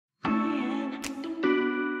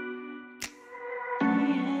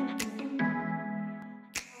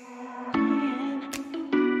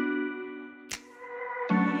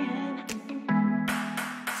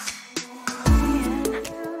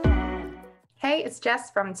Hey, it's Jess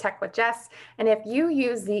from Tech with Jess. And if you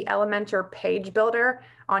use the Elementor page builder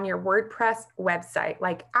on your WordPress website,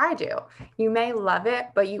 like I do, you may love it,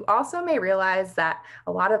 but you also may realize that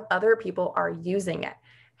a lot of other people are using it.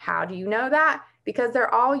 How do you know that? Because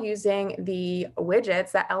they're all using the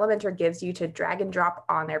widgets that Elementor gives you to drag and drop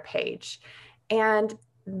on their page. And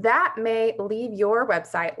that may leave your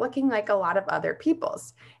website looking like a lot of other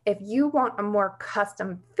people's. If you want a more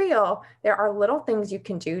custom feel, there are little things you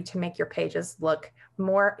can do to make your pages look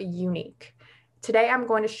more unique. Today, I'm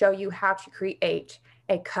going to show you how to create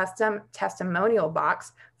a custom testimonial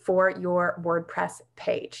box for your WordPress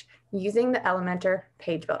page using the Elementor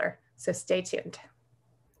page builder. So stay tuned.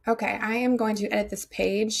 Okay, I am going to edit this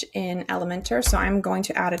page in Elementor, so I'm going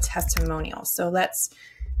to add a testimonial. So let's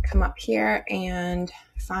come up here and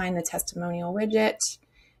find the testimonial widget,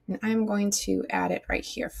 and I'm going to add it right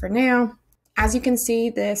here for now. As you can see,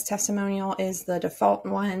 this testimonial is the default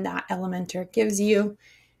one that Elementor gives you.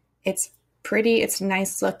 It's pretty, it's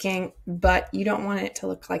nice looking, but you don't want it to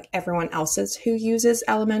look like everyone else's who uses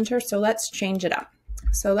Elementor, so let's change it up.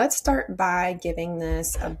 So let's start by giving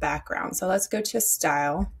this a background. So let's go to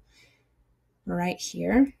Style right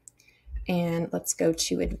here. And let's go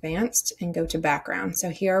to Advanced and go to Background.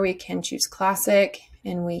 So here we can choose Classic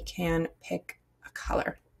and we can pick a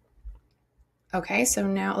color. Okay, so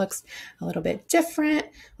now it looks a little bit different.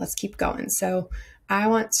 Let's keep going. So I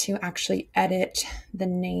want to actually edit the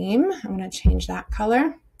name. I'm going to change that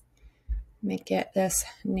color, make it this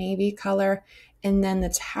navy color. And then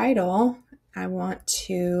the title, I want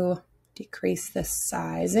to decrease the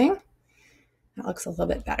sizing. That looks a little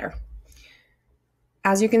bit better.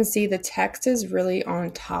 As you can see, the text is really on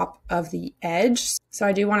top of the edge. So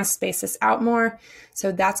I do want to space this out more.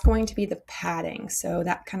 So that's going to be the padding. So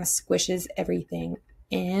that kind of squishes everything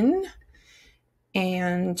in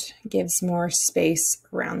and gives more space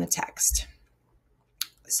around the text.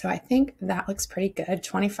 So I think that looks pretty good,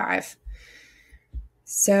 25.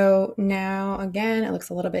 So now again, it looks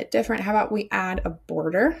a little bit different. How about we add a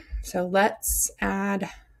border? So let's add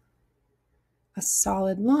a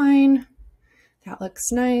solid line. That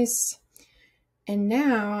looks nice. And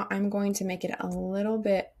now I'm going to make it a little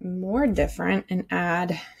bit more different and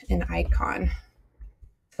add an icon.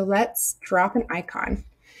 So let's drop an icon.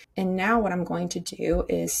 And now what I'm going to do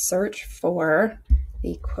is search for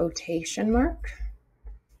the quotation mark.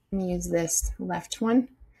 And use this left one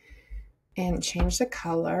and change the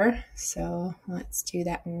color. So let's do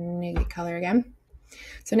that navy color again.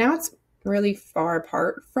 So now it's really far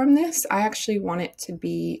apart from this. I actually want it to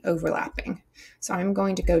be overlapping. So I'm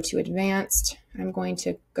going to go to Advanced, I'm going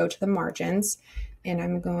to go to the margins, and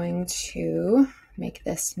I'm going to make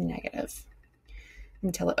this negative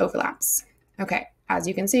until it overlaps. Okay, as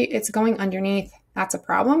you can see, it's going underneath. That's a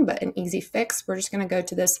problem, but an easy fix. We're just going to go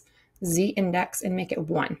to this Z index and make it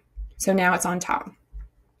 1. So now it's on top.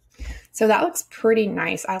 So that looks pretty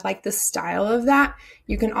nice. I like the style of that.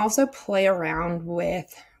 You can also play around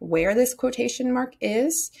with where this quotation mark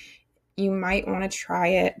is. You might want to try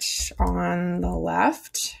it on the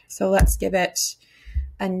left. So let's give it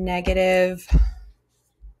a negative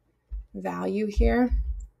value here.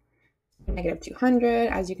 Negative 200.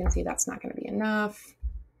 As you can see, that's not going to be enough.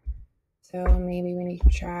 So maybe we need to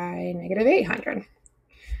try negative 800. Okay,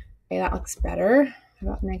 that looks better. How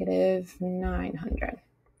about negative 900?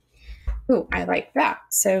 Ooh, I like that.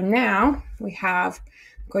 So now we have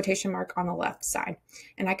a quotation mark on the left side.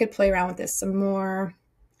 And I could play around with this some more.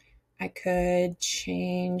 I could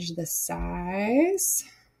change the size,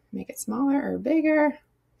 make it smaller or bigger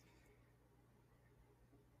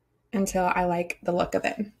until I like the look of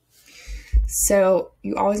it. So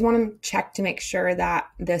you always want to check to make sure that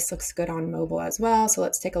this looks good on mobile as well. So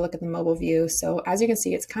let's take a look at the mobile view. So as you can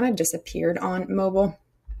see, it's kind of disappeared on mobile.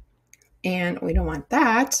 And we don't want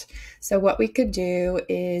that. So what we could do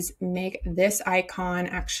is make this icon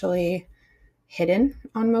actually hidden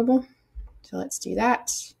on mobile. So let's do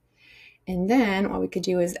that. And then what we could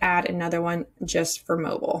do is add another one just for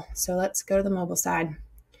mobile. So let's go to the mobile side,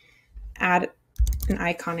 add an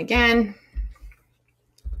icon again,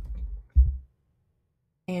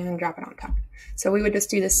 and drop it on top. So we would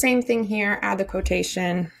just do the same thing here, add the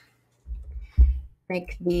quotation,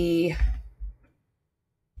 make the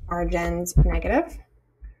margins negative,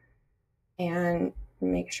 and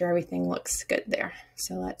make sure everything looks good there.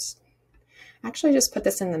 So let's actually just put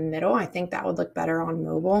this in the middle. I think that would look better on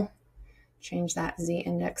mobile. Change that Z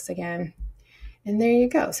index again. And there you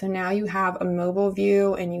go. So now you have a mobile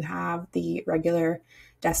view and you have the regular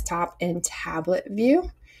desktop and tablet view.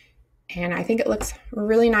 And I think it looks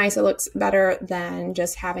really nice. It looks better than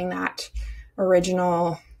just having that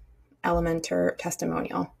original Elementor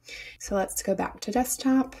testimonial. So let's go back to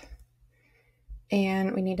desktop,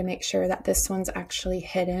 and we need to make sure that this one's actually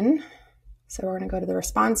hidden. So we're going to go to the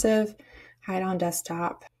responsive, hide on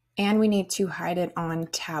desktop, and we need to hide it on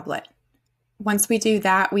tablet. Once we do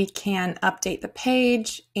that, we can update the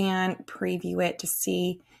page and preview it to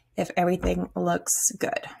see if everything looks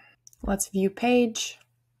good. Let's view page.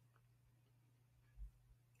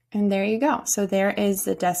 And there you go. So there is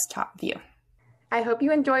the desktop view. I hope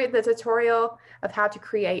you enjoyed the tutorial of how to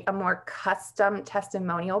create a more custom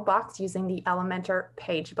testimonial box using the Elementor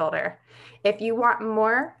page builder. If you want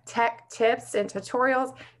more tech tips and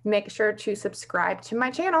tutorials, make sure to subscribe to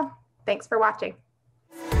my channel. Thanks for watching.